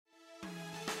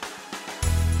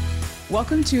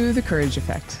Welcome to The Courage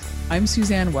Effect. I'm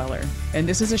Suzanne Weller, and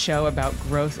this is a show about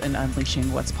growth and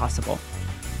unleashing what's possible.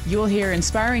 You will hear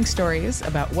inspiring stories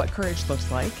about what courage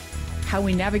looks like, how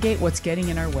we navigate what's getting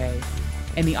in our way,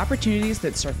 and the opportunities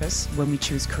that surface when we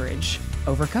choose courage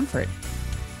over comfort.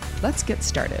 Let's get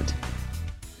started.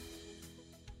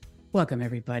 Welcome,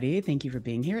 everybody. Thank you for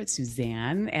being here. It's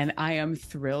Suzanne, and I am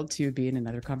thrilled to be in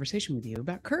another conversation with you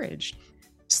about courage.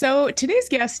 So today's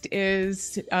guest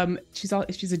is, she's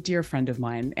a dear friend of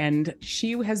mine, and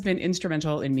she has been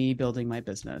instrumental in me building my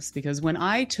business, because when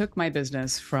I took my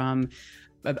business from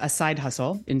a side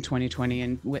hustle in 2020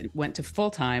 and went to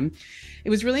full-time, it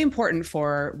was really important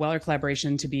for Weller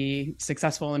Collaboration to be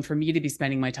successful and for me to be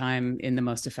spending my time in the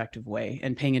most effective way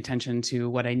and paying attention to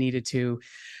what I needed to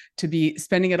be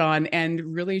spending it on.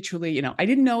 And really, truly, I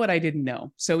didn't know what I didn't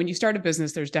know. So when you start a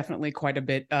business, there's definitely quite a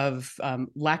bit of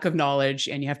lack of knowledge,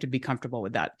 and you have to be comfortable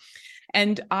with that.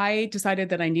 And I decided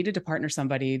that I needed to partner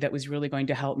somebody that was really going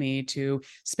to help me to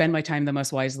spend my time the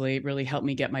most wisely, really help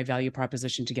me get my value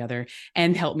proposition together,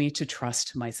 and help me to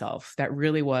trust myself. That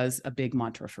really was a big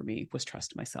mantra for me, was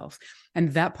trust myself.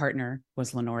 And that partner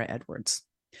was Lenora Edwards.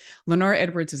 Lenora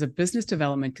Edwards is a business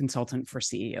development consultant for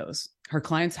CEOs. Her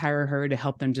clients hire her to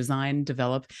help them design,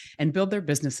 develop, and build their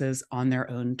businesses on their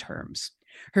own terms.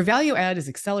 Her value add is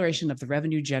acceleration of the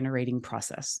revenue generating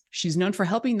process. She's known for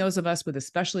helping those of us with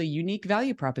especially unique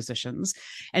value propositions,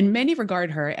 and many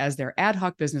regard her as their ad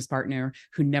hoc business partner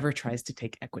who never tries to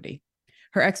take equity.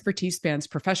 Her expertise spans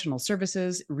professional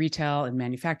services, retail, and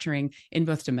manufacturing in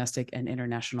both domestic and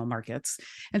international markets.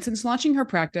 And since launching her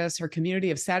practice, her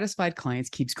community of satisfied clients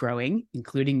keeps growing,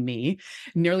 including me,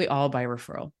 nearly all by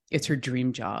referral. It's her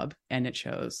dream job, and it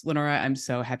shows. Lenora, I'm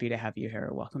so happy to have you here.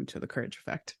 Welcome to The Courage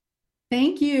Effect.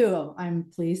 Thank you. I'm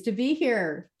pleased to be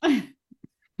here.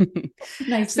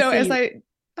 Nice to see you.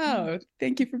 Oh,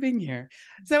 thank you for being here.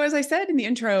 So as I said in the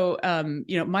intro,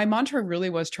 my mantra really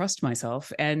was trust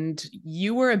myself. And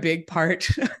you were a big part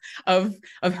of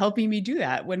helping me do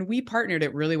that. When we partnered,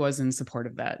 it really was in support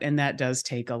of that. And that does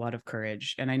take a lot of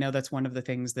courage. And I know that's one of the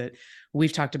things that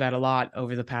we've talked about a lot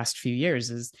over the past few years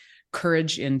is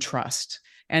courage in trust.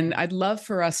 And I'd love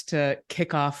for us to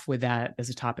kick off with that as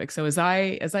a topic. So as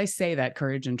I say that,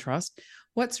 courage and trust,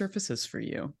 what surfaces for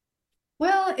you?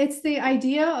 Well, it's the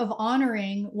idea of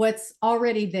honoring what's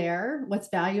already there, what's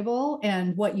valuable,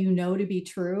 and what you know to be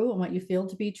true and what you feel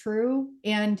to be true.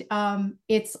 And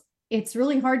it's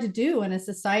really hard to do in a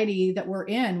society that we're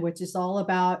in, which is all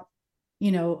about,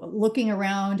 looking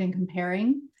around and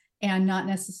comparing and not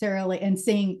necessarily and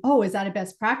saying, oh, is that a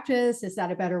best practice? Is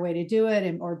that a better way to do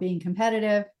it? Or being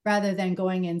competitive rather than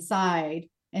going inside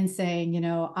and saying,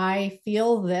 I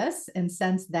feel this and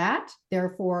sense that,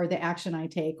 therefore the action I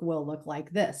take will look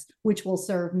like this, which will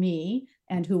serve me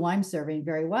and who I'm serving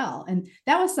very well. And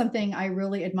that was something I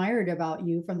really admired about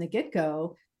you from the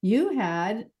get-go. You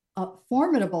had a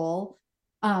formidable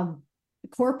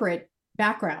corporate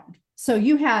background. So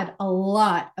you had a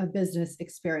lot of business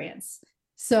experience.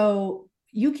 So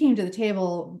you came to the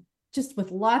table just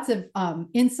with lots of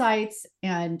insights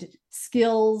and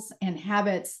skills and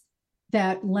habits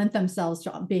that lent themselves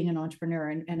to being an entrepreneur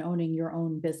and owning your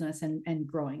own business and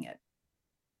growing it.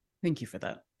 Thank you for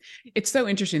that. It's so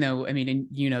interesting though. I mean, and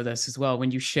you know this as well,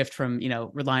 when you shift from,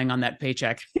 relying on that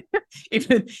paycheck,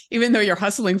 even though you're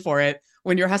hustling for it,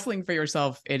 when you're hustling for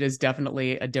yourself, it is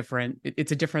definitely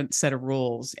it's a different set of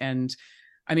rules. And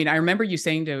I mean, I remember you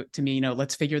saying to me,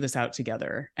 let's figure this out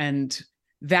together. And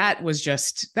that was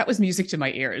music to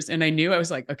my ears. And I knew I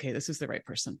was like, okay, this is the right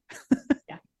person.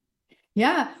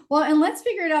 Yeah. Well, and let's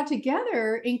figure it out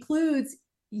together includes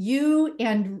you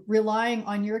and relying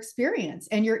on your experience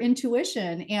and your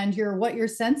intuition and what you're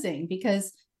sensing,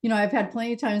 because, I've had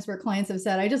plenty of times where clients have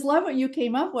said, I just love what you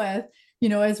came up with,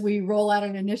 as we roll out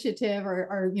an initiative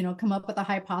or come up with a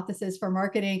hypothesis for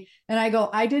marketing. And I go,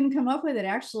 I didn't come up with it.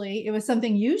 Actually, it was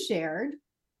something you shared.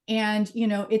 And,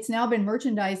 it's now been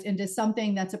merchandised into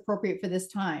something that's appropriate for this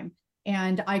time.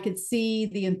 And I could see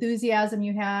the enthusiasm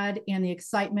you had and the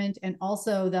excitement and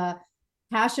also the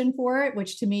passion for it,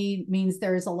 which to me means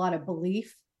there's a lot of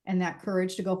belief and that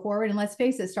courage to go forward. And let's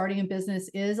face it, starting a business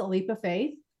is a leap of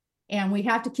faith. And we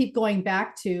have to keep going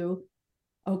back to,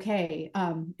 okay,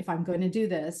 if I'm going to do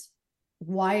this,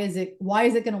 why is it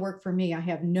going to work for me? I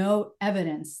have no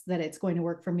evidence that it's going to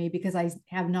work for me because I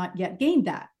have not yet gained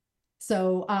that.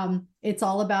 So it's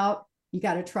all about, you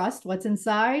got to trust what's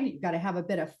inside. You got to have a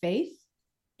bit of faith.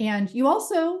 And you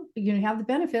also, have the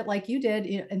benefit like you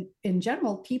did in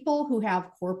general, people who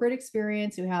have corporate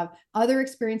experience, who have other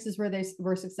experiences where they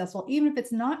were successful, even if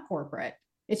it's not corporate,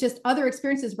 it's just other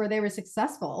experiences where they were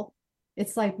successful,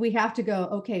 it's like we have to go,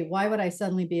 okay, why would I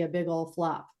suddenly be a big old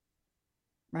flop?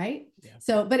 Right. Yeah.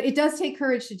 So, but it does take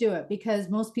courage to do it, because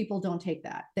most people don't take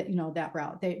that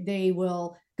route. They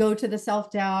will go to the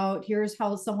self-doubt. Here's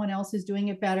how someone else is doing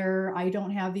it better. I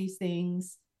don't have these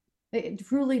things. It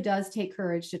truly does take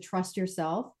courage to trust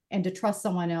yourself and to trust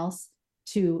someone else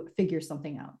to figure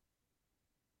something out.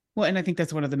 Well, and I think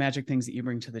that's one of the magic things that you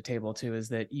bring to the table too, is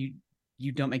that you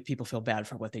don't make people feel bad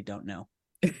for what they don't know.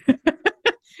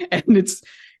 And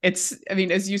I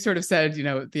mean, as you sort of said,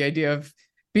 the idea of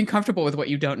being comfortable with what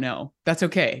you don't know, that's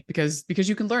okay, because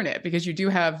you can learn it, because you do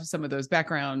have some of those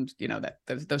background,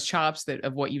 those chops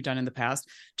of what you've done in the past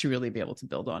to really be able to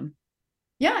build on.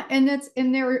 Yeah. And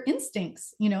there are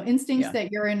instincts, that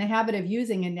you're in the habit of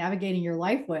using and navigating your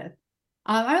life with.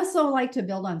 I also like to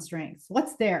build on strengths,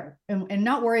 what's there, and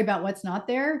not worry about what's not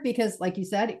there, because like you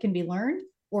said, it can be learned,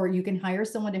 or you can hire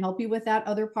someone to help you with that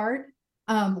other part.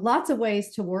 Lots of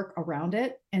ways to work around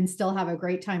it and still have a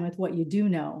great time with what you do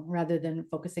know, rather than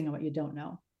focusing on what you don't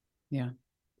know. Yeah.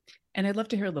 And I'd love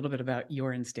to hear a little bit about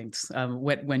your instincts,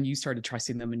 when you started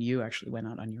trusting them and you actually went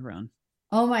out on your own.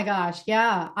 Oh my gosh.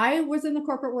 Yeah. I was in the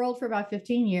corporate world for about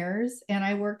 15 years, and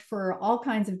I worked for all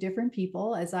kinds of different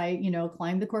people as I,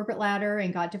 climbed the corporate ladder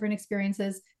and got different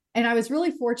experiences. And I was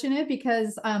really fortunate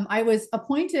because I was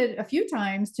appointed a few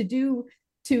times to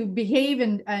behave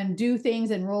and do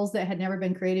things in roles that had never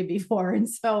been created before. And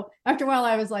so after a while,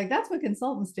 I was like, that's what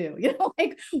consultants do,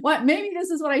 like what, maybe this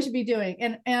is what I should be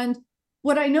doing. And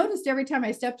what I noticed every time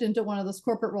I stepped into one of those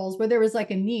corporate roles where there was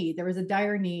like a need, there was a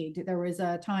dire need. There was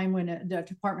a time when the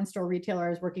department store retailer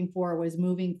I was working for was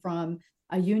moving from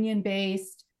a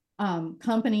union-based,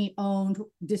 company-owned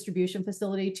distribution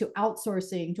facility to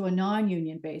outsourcing to a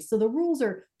non-union base. So the rules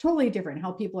are totally different,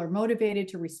 how people are motivated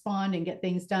to respond and get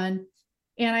things done.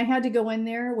 And I had to go in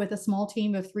there with a small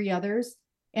team of 3 others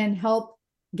and help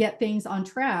get things on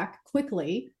track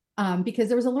quickly, because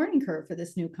there was a learning curve for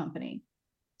this new company.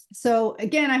 So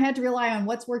again, I had to rely on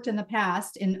what's worked in the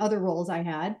past in other roles I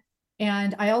had.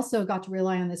 And I also got to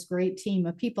rely on this great team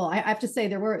of people. I have to say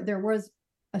there was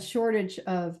a shortage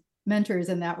of mentors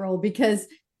in that role, because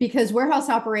warehouse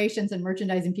operations and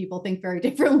merchandising people think very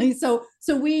differently. So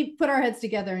we put our heads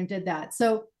together and did that.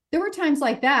 So there were times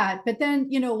like that. But then,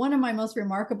 one of my most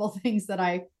remarkable things that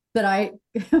I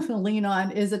lean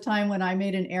on is a time when I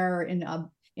made an error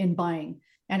in buying.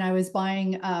 And I was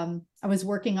I was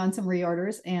working on some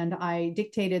reorders, and I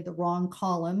dictated the wrong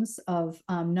columns of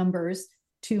numbers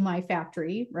to my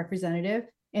factory representative.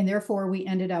 And therefore we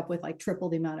ended up with like triple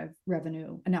the amount of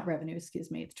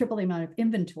triple the amount of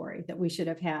inventory that we should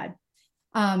have had,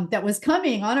 that was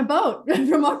coming on a boat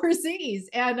from overseas.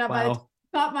 And I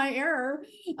caught my error,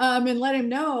 and let him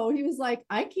know. He was like,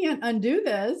 I can't undo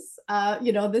this.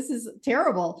 This is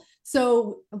terrible.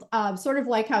 So sort of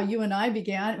like how you and I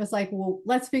began, it was like, well,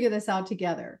 let's figure this out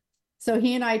together. So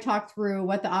he and I talked through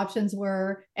what the options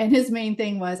were. And his main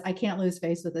thing was, I can't lose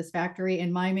face with this factory.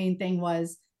 And my main thing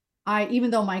was,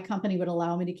 even though my company would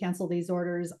allow me to cancel these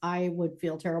orders, I would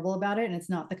feel terrible about it. And it's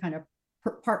not the kind of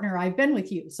partner I've been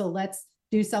with you. So let's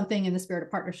do something in the spirit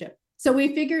of partnership. So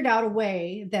we figured out a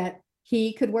way that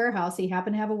he could warehouse. He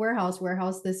happened to have a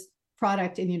warehouse this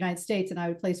product in the United States, and I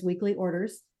would place weekly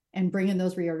orders and bring in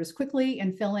those reorders quickly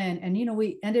and fill in. And,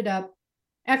 we ended up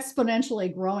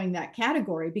exponentially growing that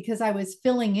category because I was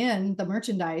filling in the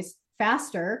merchandise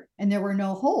faster and there were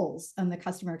no holes in the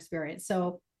customer experience.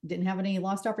 So didn't have any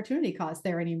lost opportunity costs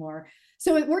there anymore.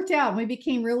 So it worked out. We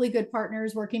became really good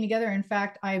partners working together. In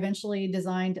fact, I eventually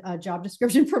designed a job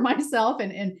description for myself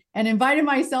and invited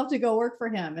myself to go work for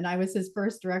him. And I was his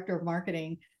first director of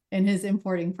marketing in his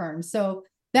importing firm. So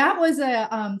that was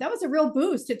a real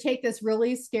boost to take this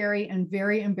really scary and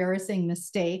very embarrassing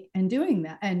mistake and doing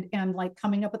that and like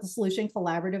coming up with a solution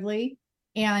collaboratively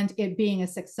and it being a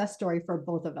success story for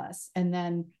both of us. And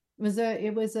then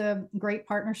it was a great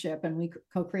partnership, and we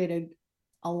co-created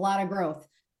a lot of growth.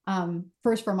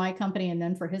 First for my company and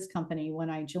then for his company when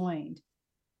I joined.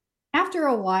 After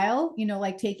a while,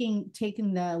 like taking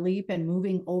the leap and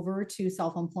moving over to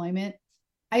self-employment,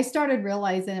 I started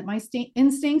realizing that my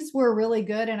instincts were really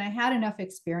good and I had enough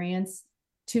experience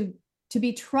to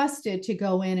be trusted to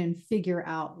go in and figure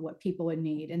out what people would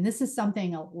need. And this is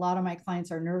something a lot of my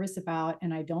clients are nervous about,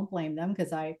 and I don't blame them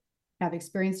because I have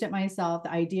experienced it myself.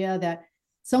 The idea that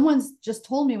someone's just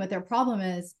told me what their problem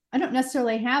is, I don't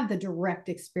necessarily have the direct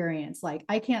experience. Like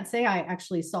I can't say I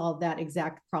actually solved that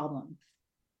exact problem.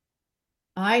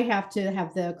 I have to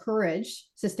have the courage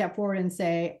to step forward and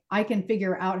say, I can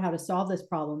figure out how to solve this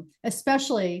problem,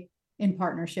 especially in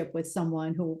partnership with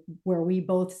someone where we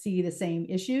both see the same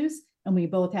issues and we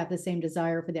both have the same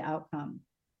desire for the outcome.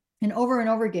 And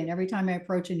over again, every time I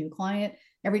approach a new client,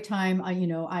 every time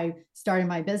I started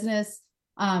my business,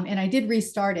 and I did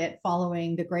restart it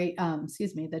following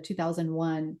the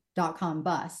 2001 .com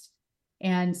bust.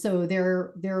 And so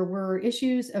there were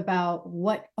issues about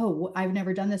I've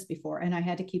never done this before. And I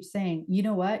had to keep saying, you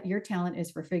know what, your talent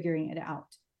is for figuring it out.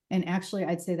 And actually,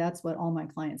 I'd say that's what all my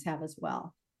clients have as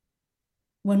well.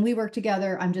 When we work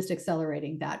together, I'm just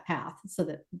accelerating that path so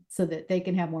that they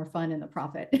can have more fun in the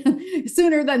profit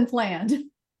sooner than planned.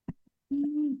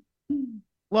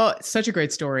 Well, it's such a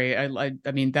great story.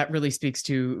 I mean, that really speaks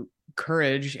to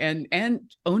courage and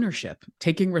ownership,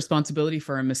 taking responsibility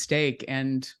for a mistake.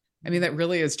 And I mean, that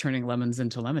really is turning lemons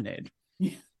into lemonade.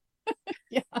 Yeah.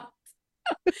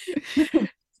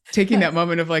 Taking that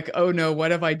moment of like, oh no,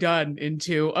 what have I done,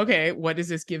 into, okay, what does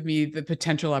this give me the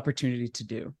potential opportunity to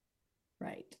do?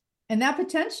 Right. And that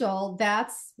potential,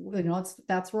 that's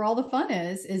where all the fun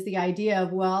is the idea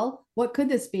of, well, what could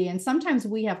this be? And sometimes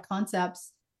we have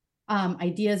concepts,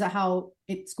 ideas of how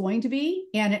it's going to be,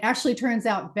 and it actually turns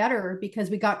out better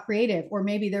because we got creative, or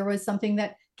maybe there was something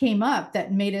that came up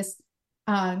that made us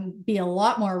be a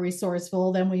lot more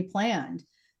resourceful than we planned.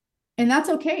 And that's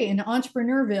okay. In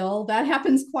Entrepreneurville, that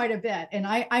happens quite a bit. And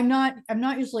I'm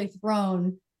not usually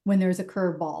thrown when there's a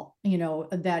curveball,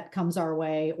 that comes our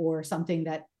way, or something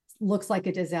that looks like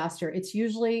a disaster. It's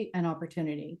usually an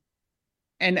opportunity.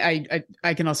 And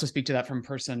I can also speak to that from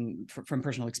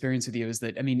personal experience with you, is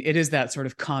that, I mean, it is that sort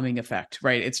of calming effect,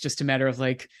 right? It's just a matter of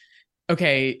like,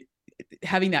 okay,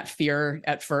 having that fear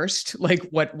at first, like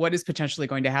what is potentially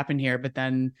going to happen here, but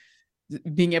then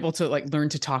being able to like learn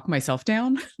to talk myself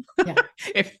down, yeah.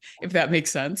 if that makes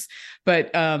sense.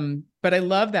 But I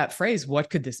love that phrase,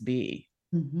 what could this be?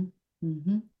 Mm-hmm.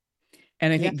 Mm-hmm.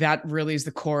 And I think that really is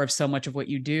the core of so much of what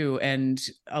you do, and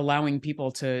allowing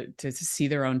people to see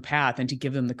their own path and to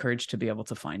give them the courage to be able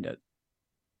to find it.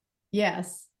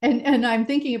 Yes. And I'm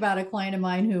thinking about a client of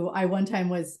mine who I one time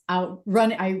was out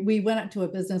running. We went up to a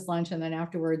business lunch, and then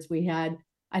afterwards we had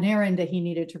an errand that he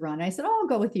needed to run. I said, oh, I'll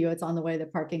go with you. It's on the way to the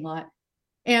parking lot.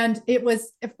 And there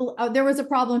was a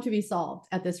problem to be solved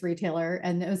at this retailer.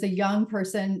 And it was a young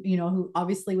person, who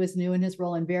obviously was new in his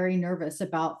role and very nervous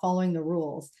about following the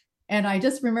rules. And I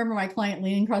just remember my client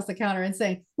leaning across the counter and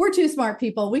saying, we're two smart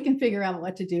people. We can figure out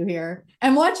what to do here.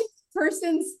 And watching the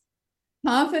person's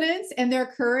confidence and their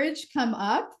courage come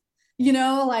up,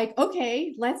 like,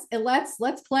 okay, let's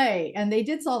play. And they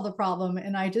did solve the problem.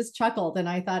 And I just chuckled, and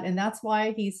I thought, and that's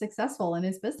why he's successful in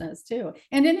his business too,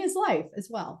 and in his life as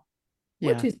well.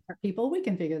 We're two smart people. We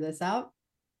can figure this out.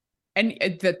 And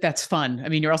that's fun. I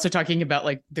mean, you're also talking about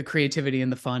like the creativity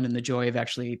and the fun and the joy of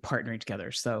actually partnering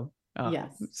together. So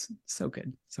yes, so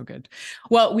good. So good.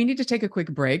 Well, we need to take a quick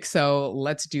break. So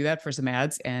let's do that for some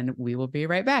ads, and we will be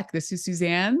right back. This is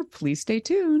Suzanne. Please stay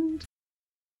tuned.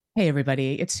 Hey,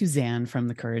 everybody. It's Suzanne from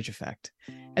The Courage Effect.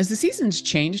 As the seasons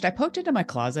changed, I poked into my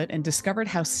closet and discovered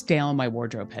how stale my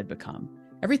wardrobe had become.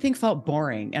 Everything felt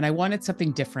boring, and I wanted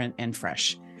something different and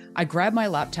fresh. I grabbed my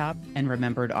laptop and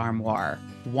remembered Armoire.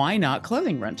 Why not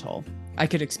clothing rental? I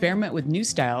could experiment with new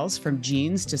styles, from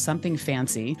jeans to something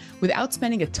fancy, without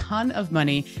spending a ton of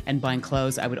money and buying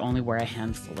clothes I would only wear a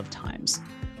handful of times.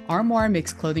 Armoire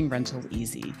makes clothing rental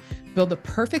easy. Build the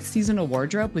perfect seasonal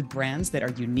wardrobe with brands that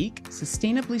are unique,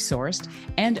 sustainably sourced,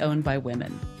 and owned by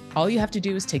women. All you have to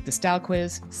do is take the style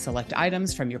quiz, select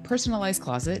items from your personalized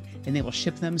closet, and they will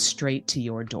ship them straight to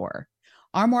your door.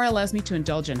 Armoire allows me to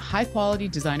indulge in high-quality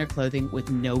designer clothing with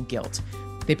no guilt.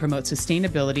 They promote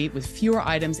sustainability with fewer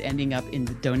items ending up in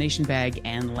the donation bag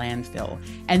and landfill,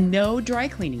 and no dry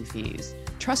cleaning fees.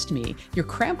 Trust me, your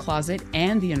cramped closet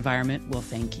and the environment will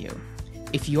thank you.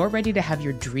 If you're ready to have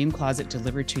your dream closet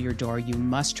delivered to your door, you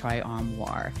must try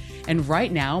Armoire. And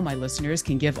right now, my listeners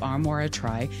can give Armoire a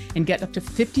try and get up to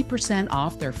 50%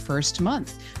 off their first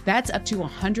month. That's up to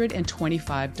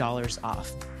 $125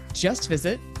 off. Just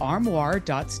visit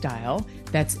armoire.style.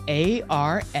 That's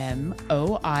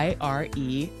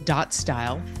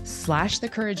ARMOIRE.style/The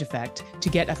Courage Effect to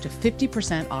get up to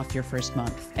 50% off your first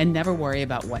month and never worry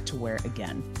about what to wear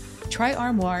again. Try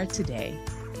Armoire today.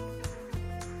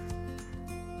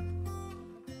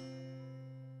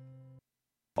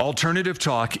 Alternative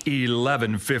Talk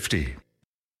 1150.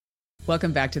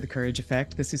 Welcome back to The Courage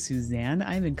Effect. This is Suzanne.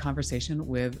 I'm in conversation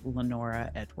with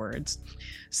Lenora Edwards.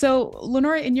 So,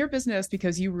 Lenora, in your business,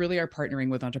 because you really are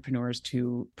partnering with entrepreneurs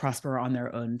to prosper on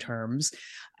their own terms,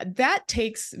 that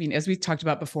takes, I mean, as we talked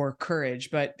about before,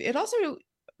 courage, but it also,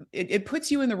 it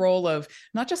puts you in the role of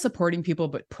not just supporting people,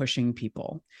 but pushing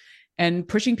people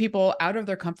out of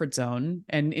their comfort zone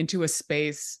and into a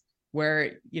space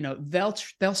where, they'll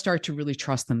start to really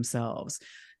trust themselves.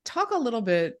 Talk a little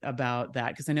bit about that,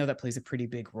 because I know that plays a pretty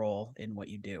big role in what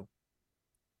you do.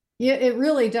 Yeah, it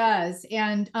really does.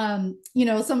 And,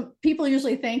 some people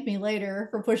usually thank me later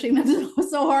for pushing them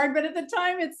so hard, but at the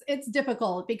time it's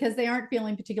difficult because they aren't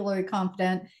feeling particularly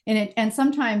confident in it. And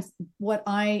sometimes what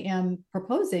I am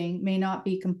proposing may not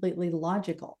be completely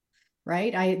logical,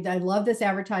 right? I love this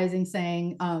advertising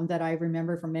saying that I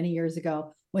remember from many years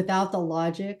ago: without the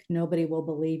logic, nobody will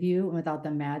believe you. And without the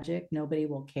magic, nobody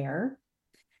will care.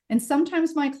 And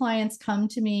sometimes my clients come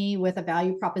to me with a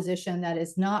value proposition that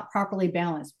is not properly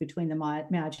balanced between the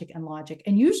magic and logic.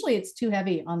 And usually it's too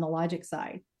heavy on the logic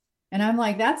side. And I'm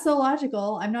like, that's so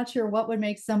logical. I'm not sure what would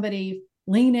make somebody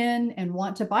lean in and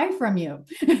want to buy from you.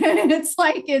 It's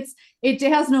like it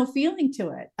has no feeling to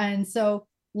it. And so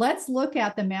let's look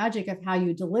at the magic of how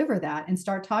you deliver that and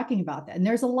start talking about that. And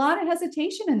there's a lot of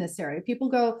hesitation in this area. People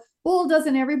go, well,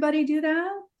 doesn't everybody do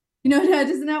that?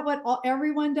 Isn't that what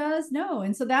everyone does? No.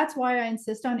 And so that's why I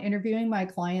insist on interviewing my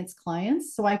clients'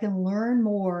 clients, so I can learn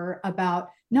more about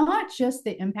not just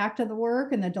the impact of the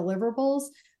work and the deliverables,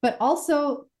 but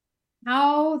also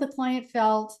how the client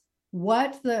felt,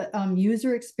 what the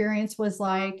user experience was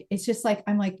like. It's just like,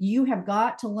 I'm like, you have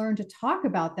got to learn to talk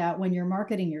about that when you're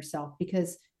marketing yourself,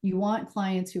 because you want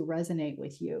clients who resonate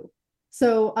with you.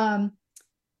 So,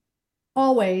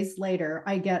 always later,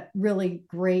 I get really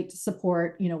great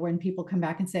support, when people come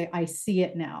back and say, I see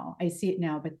it now,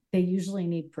 but they usually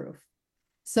need proof.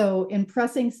 So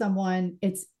impressing someone,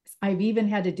 I've even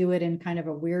had to do it in kind of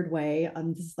a weird way.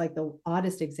 This is like the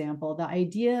oddest example. The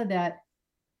idea that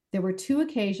there were two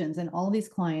occasions in all these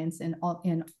clients in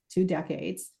 2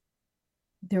 decades,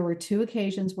 there were 2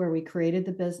 occasions where we created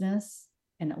the business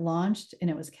and it launched and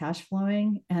it was cash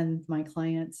flowing. And my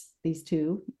clients, these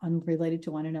 2, unrelated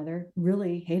to one another,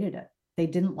 really hated it. They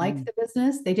didn't like the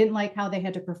business. They didn't like how they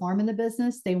had to perform in the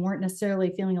business. They weren't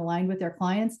necessarily feeling aligned with their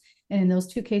clients. And in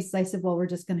those 2 cases, I said, well, we're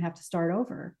just going to have to start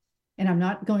over. And I'm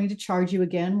not going to charge you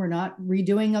again. We're not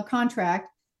redoing a contract.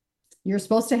 You're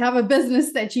supposed to have a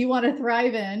business that you want to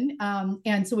thrive in.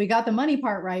 And so we got the money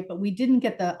part right, but we didn't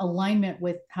get the alignment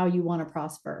with how you want to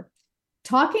prosper.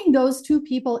 Talking those 2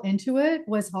 people into it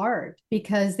was hard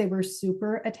because they were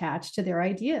super attached to their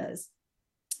ideas.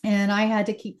 And I had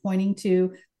to keep pointing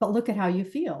to, but look at how you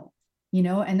feel,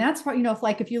 and that's what,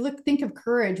 if you think of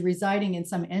courage residing in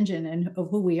some engine and of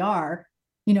who we are,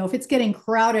 if it's getting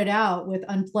crowded out with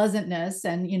unpleasantness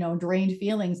and, drained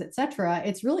feelings, etc.,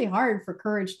 it's really hard for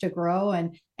courage to grow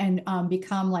and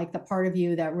become like the part of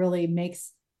you that really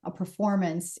makes a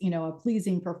performance, a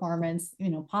pleasing performance,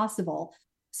 possible.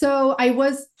 So I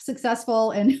was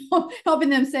successful in helping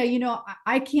them say,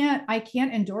 I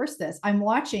can't endorse this. I'm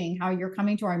watching how you're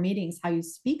coming to our meetings, how you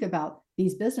speak about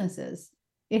these businesses.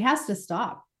 It has to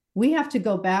stop. We have to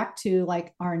go back to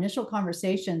like our initial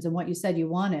conversations and what you said you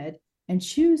wanted, and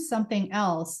choose something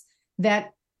else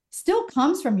that still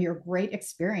comes from your great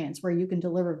experience where you can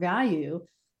deliver value,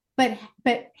 but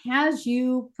has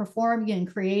you performing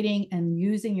and creating and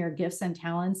using your gifts and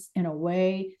talents in a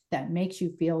way that makes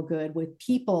you feel good with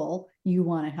people you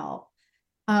want to help.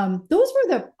 Those were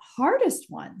the hardest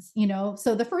ones,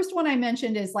 so the first one I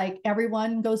mentioned is like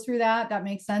everyone goes through that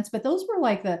makes sense, but those were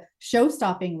like the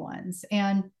show-stopping ones.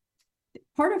 And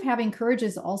part of having courage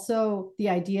is also the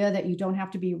idea that you don't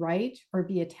have to be right or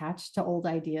be attached to old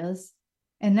ideas.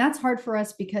 And that's hard for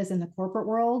us because in the corporate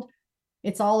world,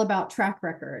 it's all about track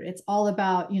record. It's all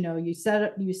about, you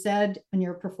said in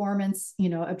your performance,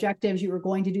 objectives, you were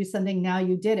going to do something. Now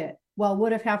you did it. Well,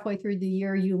 what if halfway through the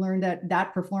year you learned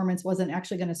that performance wasn't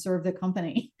actually going to serve the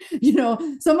company?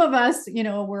 Some of us,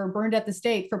 were burned at the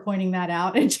stake for pointing that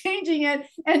out and changing it,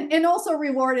 and also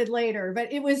rewarded later.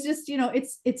 But it was just,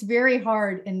 it's very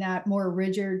hard in that more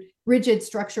rigid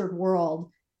structured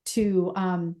world to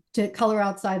color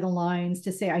outside the lines,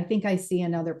 to say, I think I see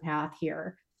another path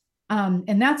here.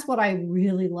 And that's what I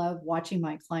really love watching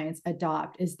my clients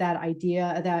adopt, is that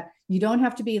idea that you don't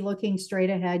have to be looking straight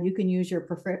ahead. You can use your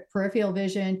peripheral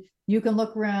vision. You can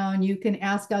look around. You can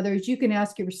ask others. You can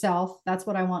ask yourself. That's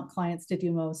what I want clients to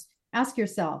do most. Ask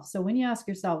yourself. So when you ask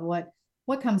yourself,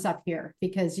 what comes up here?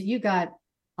 Because you got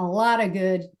a lot of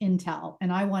good intel,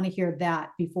 and I want to hear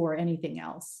that before anything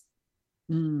else.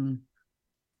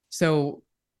 So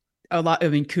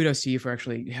kudos to you for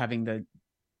actually having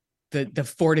the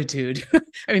fortitude.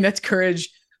 I mean, that's courage,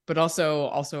 but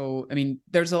also, I mean,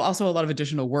 there's also a lot of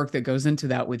additional work that goes into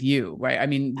that with you, right? I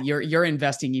mean, you're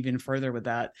investing even further with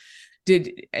that.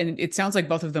 And it sounds like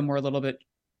both of them were a little bit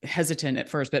hesitant at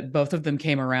first, but both of them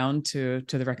came around to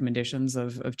the recommendations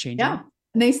of changing.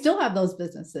 And they still have those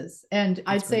businesses. And That's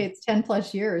I'd say great. it's 10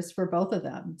 plus years for both of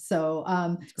them. So,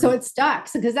 That's so great. it stuck.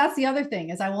 So, because that's the other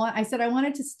thing is I said I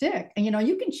wanted to stick, and,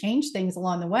 you can change things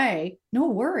along the way, no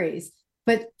worries.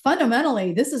 But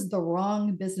fundamentally, this is the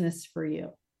wrong business for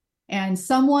you. And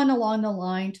someone along the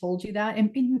line told you that.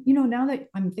 And, now that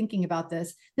I'm thinking about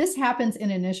this happens in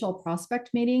initial prospect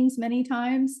meetings many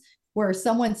times where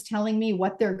someone's telling me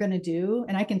what they're going to do.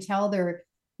 And I can tell they're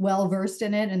well versed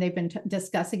in it and they've been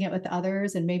discussing it with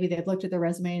others. And maybe they've looked at their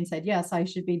resume and said, yes, I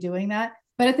should be doing that.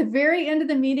 But at the very end of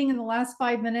the meeting, in the last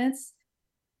 5 minutes,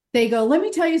 they go, let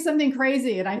me tell you something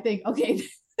crazy. And I think, okay,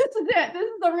 this is it. This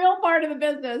is the real part of the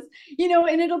business, and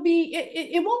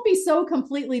it won't be so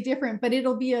completely different, but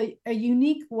it'll be a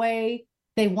unique way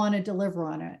they want to deliver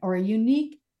on it, or a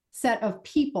unique set of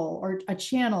people or a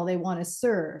channel they want to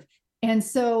serve. And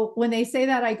so when they say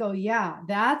that, I go, yeah,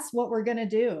 that's what we're going to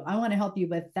do. I want to help you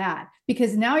with that,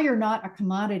 because now you're not a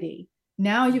commodity.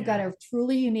 Now you've got a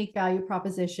truly unique value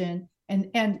proposition.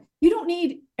 And you don't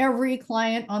need every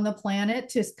client on the planet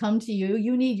to come to you.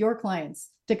 You need your clients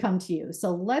to come to you.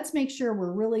 So let's make sure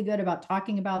we're really good about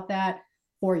talking about that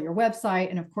for your website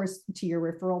and, of course, to your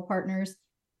referral partners,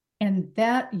 and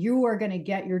that you are going to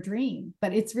get your dream.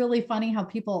 But it's really funny how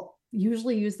people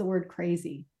usually use the word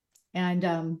crazy. And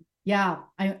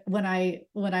when I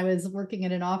was working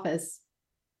in an office,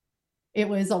 there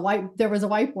was a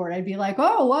whiteboard. I'd be like,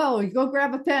 oh, whoa, go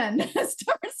grab a pen,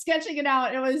 start sketching it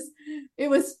out. It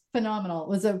was phenomenal. It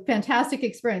was a fantastic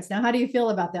experience. Now, how do you feel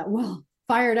about that? Well,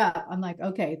 fired up. I'm like,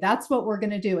 okay, that's what we're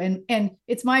going to do. And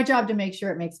it's my job to make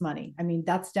sure it makes money. I mean,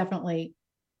 that's definitely,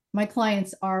 my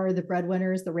clients are the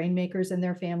breadwinners, the rainmakers in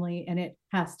their family, and it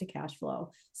has to cash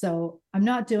flow. So I'm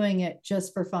not doing it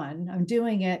just for fun. I'm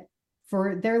doing it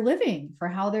for their living, for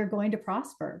how they're going to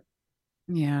prosper.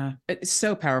 Yeah, it's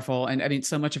so powerful. And I mean,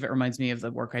 so much of it reminds me of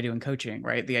the work I do in coaching,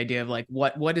 right? The idea of like,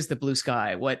 what is the blue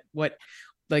sky? What,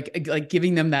 like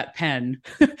giving them that pen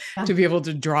to be able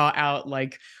to draw out,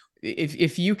 like,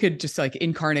 if you could just like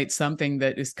incarnate something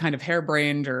that is kind of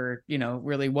harebrained or,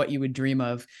 really what you would dream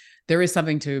of, there is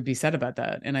something to be said about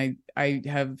that. And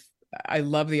I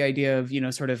love the idea of,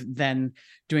 sort of then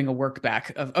doing a work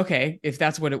back of, okay, if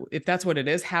that's what it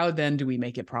is, how then do we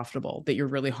make it profitable, that you're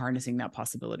really harnessing that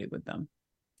possibility with them?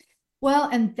 Well,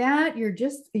 and that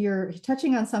you're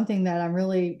touching on something that I'm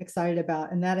really excited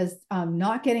about. And that is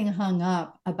not getting hung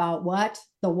up about what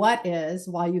is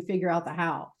while you figure out the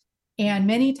how. And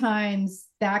many times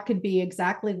that could be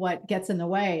exactly what gets in the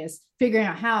way, is figuring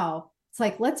out how. It's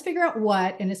like, let's figure out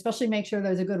what, and especially make sure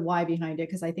there's a good why behind it,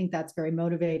 because I think that's very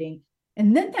motivating.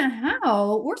 And then the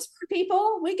how, we're smart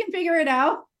people. We can figure it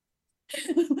out.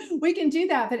 We can do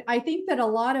that. But I think that a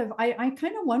lot of, I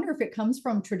kind of wonder if it comes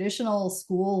from traditional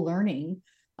school learning,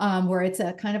 where it's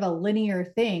a kind of a linear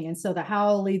thing. And so the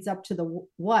how leads up to the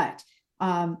what.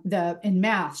 In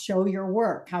math, show your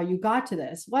work, how you got to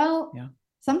this. Well,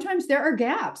 sometimes there are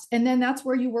gaps. And then that's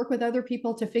where you work with other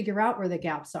people to figure out where the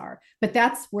gaps are. But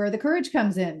that's where the courage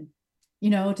comes in,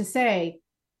 to say,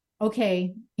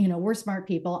 okay, we're smart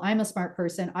people. I'm a smart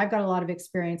person. I've got a lot of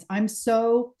experience. I'm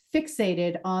so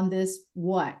fixated on this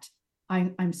what.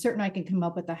 I'm certain I can come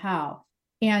up with the how.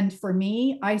 And for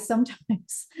me, I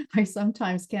sometimes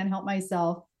can't help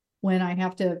myself when I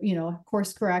have to,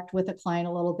 course correct with a client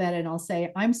a little bit. And I'll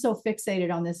say, I'm so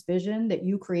fixated on this vision that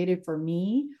you created for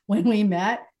me when we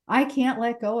met, I can't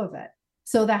let go of it.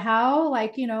 So the how,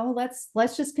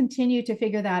 let's just continue to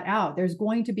figure that out. There's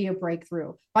going to be a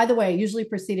breakthrough, by the way, usually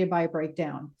preceded by a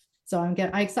breakdown. So I'm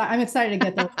excited to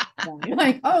get those.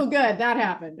 Like, oh, good, that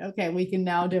happened. Okay, we can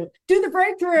now do the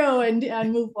breakthrough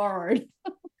and move forward.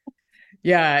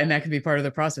 Yeah, and that can be part of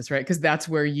the process, right? Because that's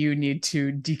where you need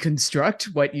to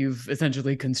deconstruct what you've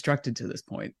essentially constructed to this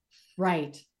point.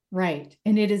 Right.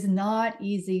 And it is not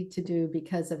easy to do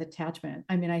because of attachment.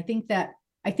 I mean, I think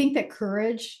that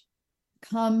courage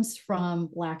comes from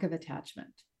lack of attachment.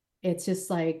 It's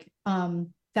just like,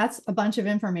 that's a bunch of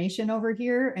information over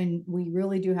here. And we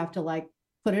really do have to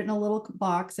put it in a little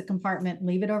box, a compartment,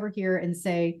 leave it over here and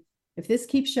say, if this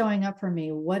keeps showing up for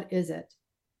me, what is it?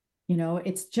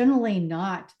 It's generally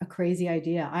not a crazy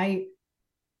idea. I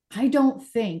don't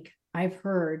think I've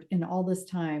heard in all this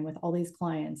time with all these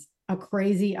clients a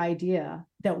crazy idea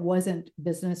that wasn't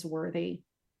business worthy.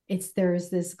 There's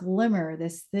this glimmer,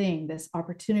 this thing, this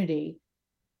opportunity.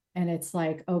 And it's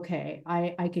like, okay,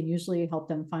 I can usually help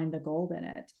them find the gold in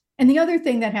it. And the other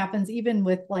thing that happens, even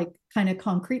with kind of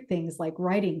concrete things like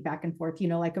writing back and forth,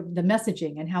 like the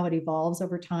messaging and how it evolves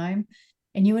over time.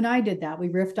 And you and I did that. We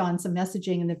riffed on some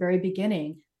messaging in the very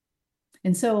beginning.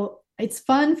 And so it's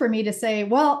fun for me to say,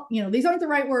 well, these aren't the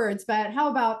right words, but how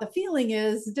about the feeling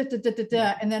is da, da, da, da,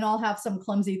 da, and then I'll have some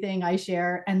clumsy thing I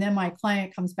share. And then my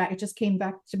client comes back. It just came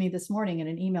back to me this morning in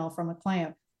an email from a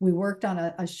client. We worked on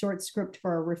a short script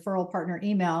for a referral partner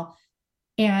email.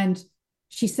 And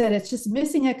she said, it's just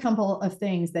missing a couple of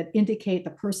things that indicate the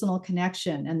personal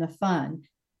connection and the fun.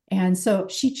 And so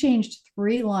she changed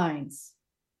 3 lines.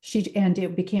 And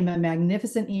it became a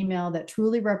magnificent email that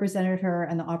truly represented her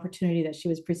and the opportunity that she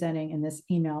was presenting in this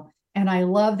email. And I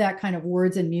love that kind of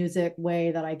words and music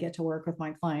way that I get to work with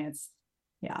my clients.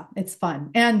 Yeah, it's fun.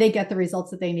 And they get the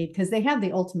results that they need because they have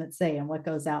the ultimate say in what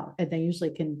goes out. And they usually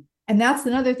can. And that's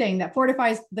another thing that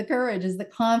fortifies the courage is the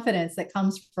confidence that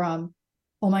comes from,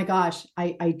 oh my gosh,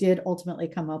 I did ultimately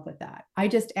come up with that. I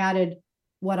just added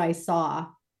what I saw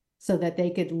so that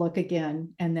they could look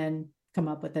again and then come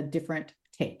up with a different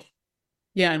take.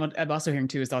 Yeah. And what I'm also hearing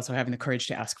too is also having the courage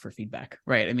to ask for feedback,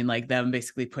 right? I mean, like them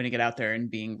basically putting it out there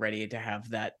and being ready to have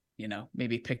that,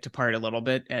 maybe picked apart a little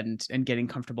bit and getting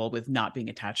comfortable with not being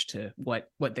attached to what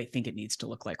they think it needs to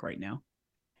look like right now.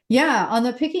 Yeah, on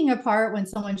the picking apart, when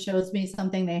someone shows me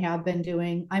something they have been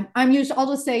doing, I'm usually, I'll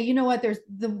just say, you know what, there's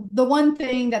the one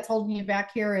thing that's holding you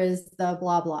back here is the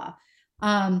blah blah.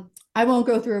 I won't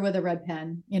go through with a red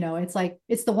pen. It's like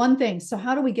it's the one thing. So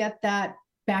how do we get that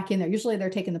back in there? Usually they're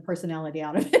taking the personality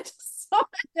out of it. So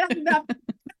that,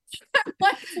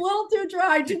 like a little too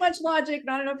dry, too much logic,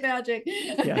 not enough magic.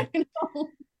 Yeah.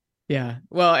 Yeah.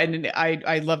 Well, and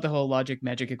I love the whole logic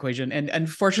magic equation. And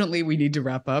unfortunately, we need to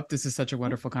wrap up. This is such a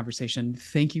wonderful conversation.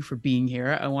 Thank you for being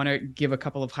here. I want to give a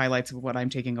couple of highlights of what I'm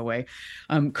taking away.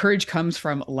 Courage comes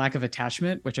from lack of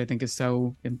attachment, which I think is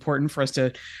so important for us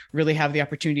to really have the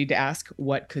opportunity to ask,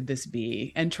 what could this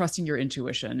be? And trusting your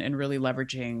intuition and really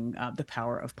leveraging the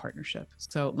power of partnership.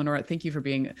 So, Lenora, thank you for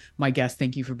being my guest.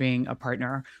 Thank you for being a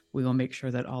partner. We will make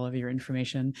sure that all of your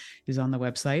information is on the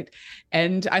website.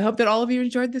 And I hope that all of you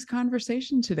enjoyed this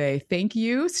conversation today. Thank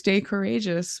you. Stay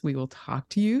courageous. We will talk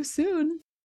to you soon.